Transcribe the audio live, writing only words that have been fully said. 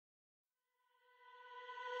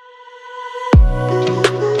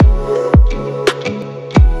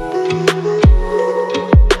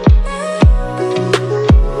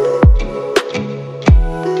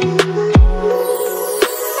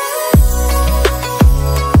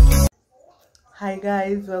Hi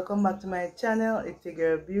guys, welcome back to my channel. It's your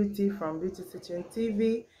girl Beauty from Beauty Stitching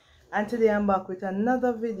TV, and today I'm back with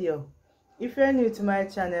another video. If you're new to my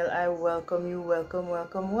channel, I welcome you.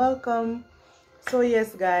 Welcome. So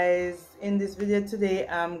yes guys, in this video today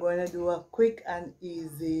I'm going to do a quick and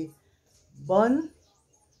easy bun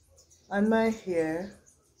on my head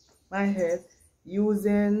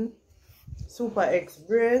using Super X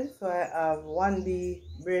braid. So I have 1B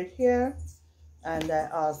braid here, and I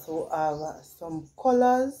also have some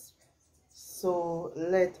colors. So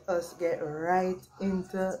let us get right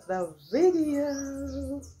into the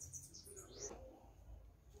video.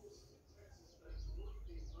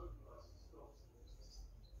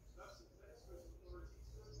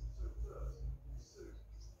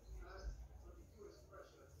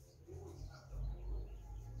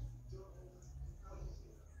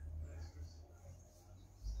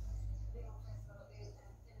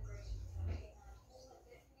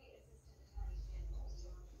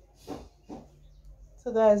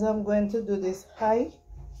 So guys, I'm going to do this high.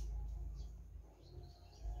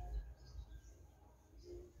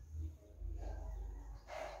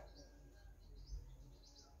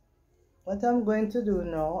 What I'm going to do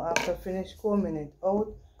now, after finish combing it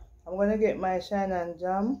out, I'm going to get my shine and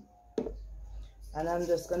jam, and I'm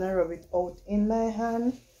just going to rub it out in my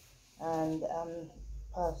hand, and I'm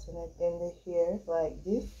passing it in the hair like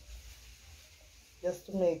this, just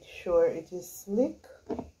to make sure it is slick.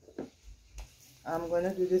 I'm going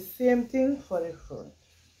to do the same thing for the front.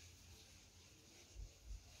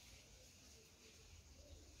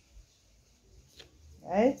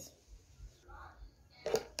 Right?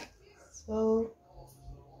 So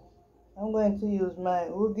I'm going to use my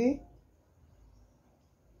oogie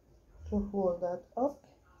to hold that up,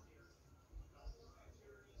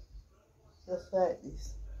 just like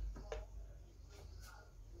this.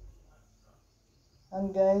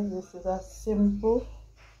 And guys, this is a simple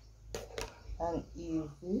and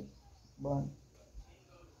easy bun.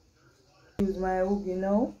 Use my oogie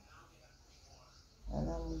now, and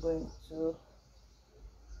I'm going to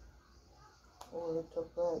hold it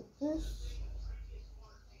up like this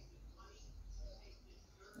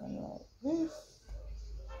and like this,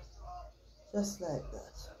 just like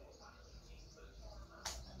that.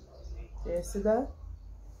 Do you see that?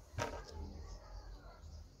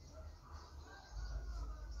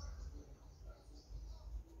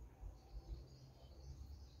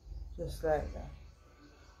 Just like that.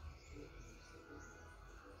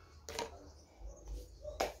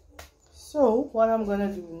 So what I'm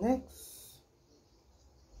gonna do next,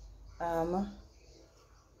 I'm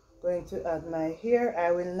going to add my hair.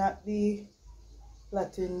 I will not be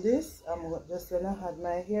plaiting this. I'm just gonna add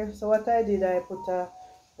my hair. So what I did, I put a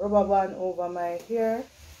rubber band over my hair,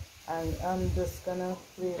 and I'm just gonna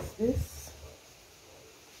place this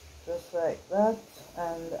just like that,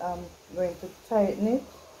 and I'm going to tighten it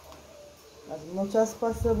as much as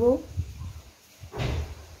possible,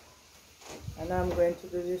 and I'm going to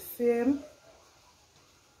do the same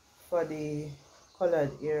for the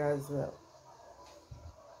colored hair as well.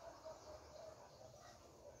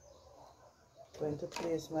 I'm going to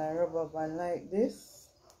place my rubber band like this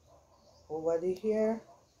over the hair,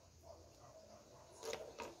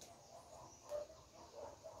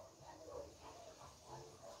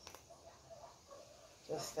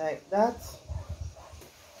 just like that,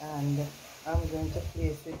 and I'm going to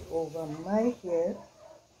place it over my hair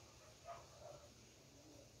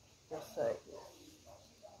just like this.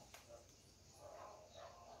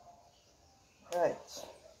 Right,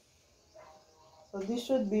 so this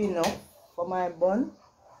should be enough for my bun.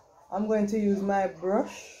 I'm going to use my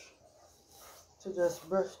brush to just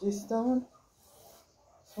brush this down,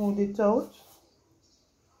 smooth it out.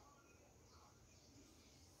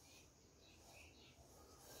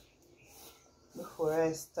 Before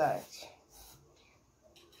I start,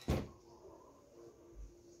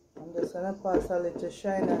 I'm just gonna pass a little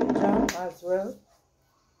shine and jam as well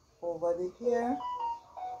over the hair.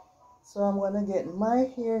 So I'm gonna get my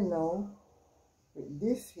hair now with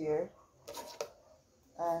this hair,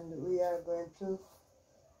 and we are going to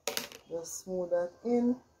just smooth that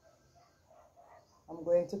in. I'm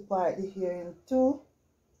going to part the hair in two,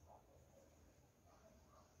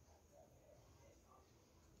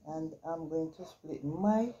 and I'm going to split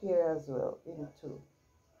my hair as well in two.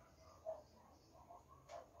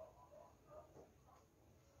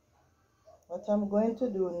 What I'm going to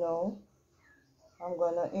do now, I'm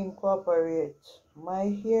going to incorporate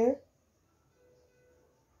my hair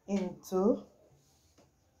into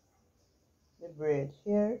the braid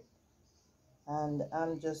here, and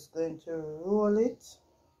I'm just going to roll it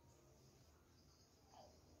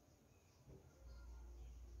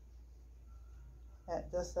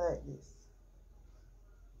just like this.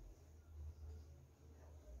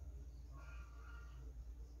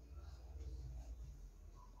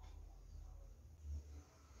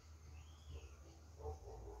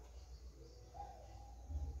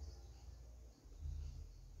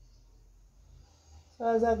 So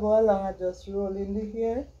as I go along, I just roll in the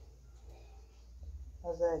hair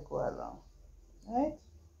as I go along, right?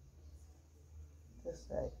 Just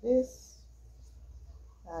like this.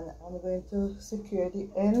 And I'm going to secure the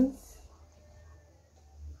ends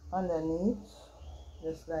underneath,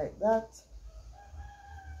 just like that,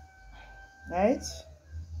 right?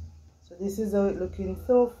 So this is how it's looking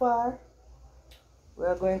so far. We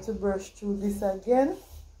are going to brush through this again,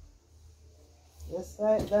 just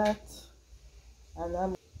like that, and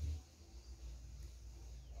I'm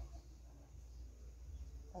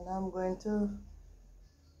going to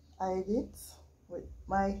hide it with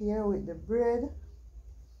my hair with the braid.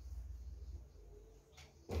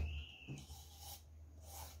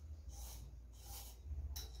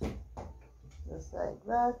 Just like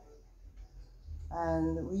that.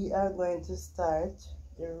 And we are going to start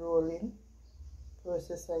the rolling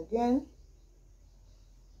process again.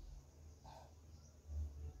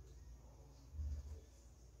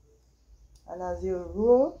 And as you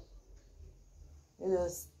roll, you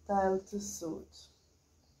just style to suit.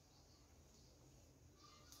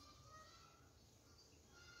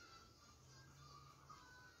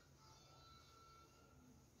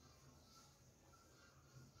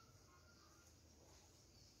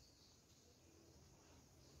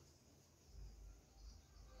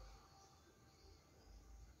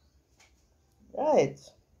 Right.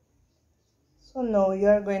 So now you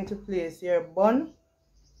are going to place your bun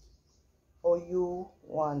how you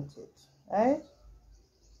want it, right?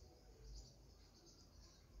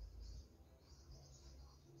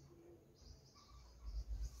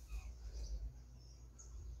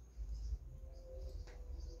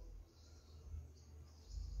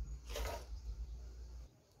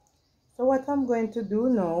 So what I'm going to do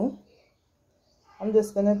now, I'm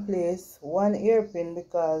just going to place one hairpin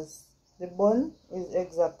because the bun is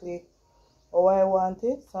exactly how I want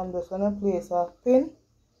it. So I'm just going to place a pin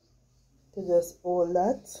to just hold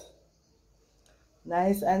that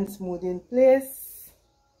nice and smooth in place.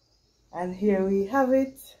 And here we have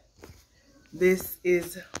it. This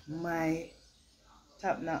is my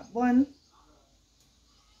top knot bun.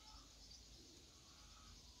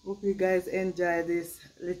 Hope you guys enjoy this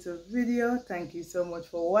little video. Thank you so much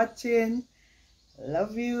for watching.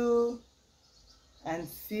 Love you, and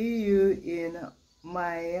see you in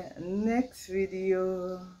my next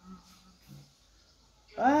video.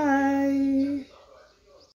 Bye.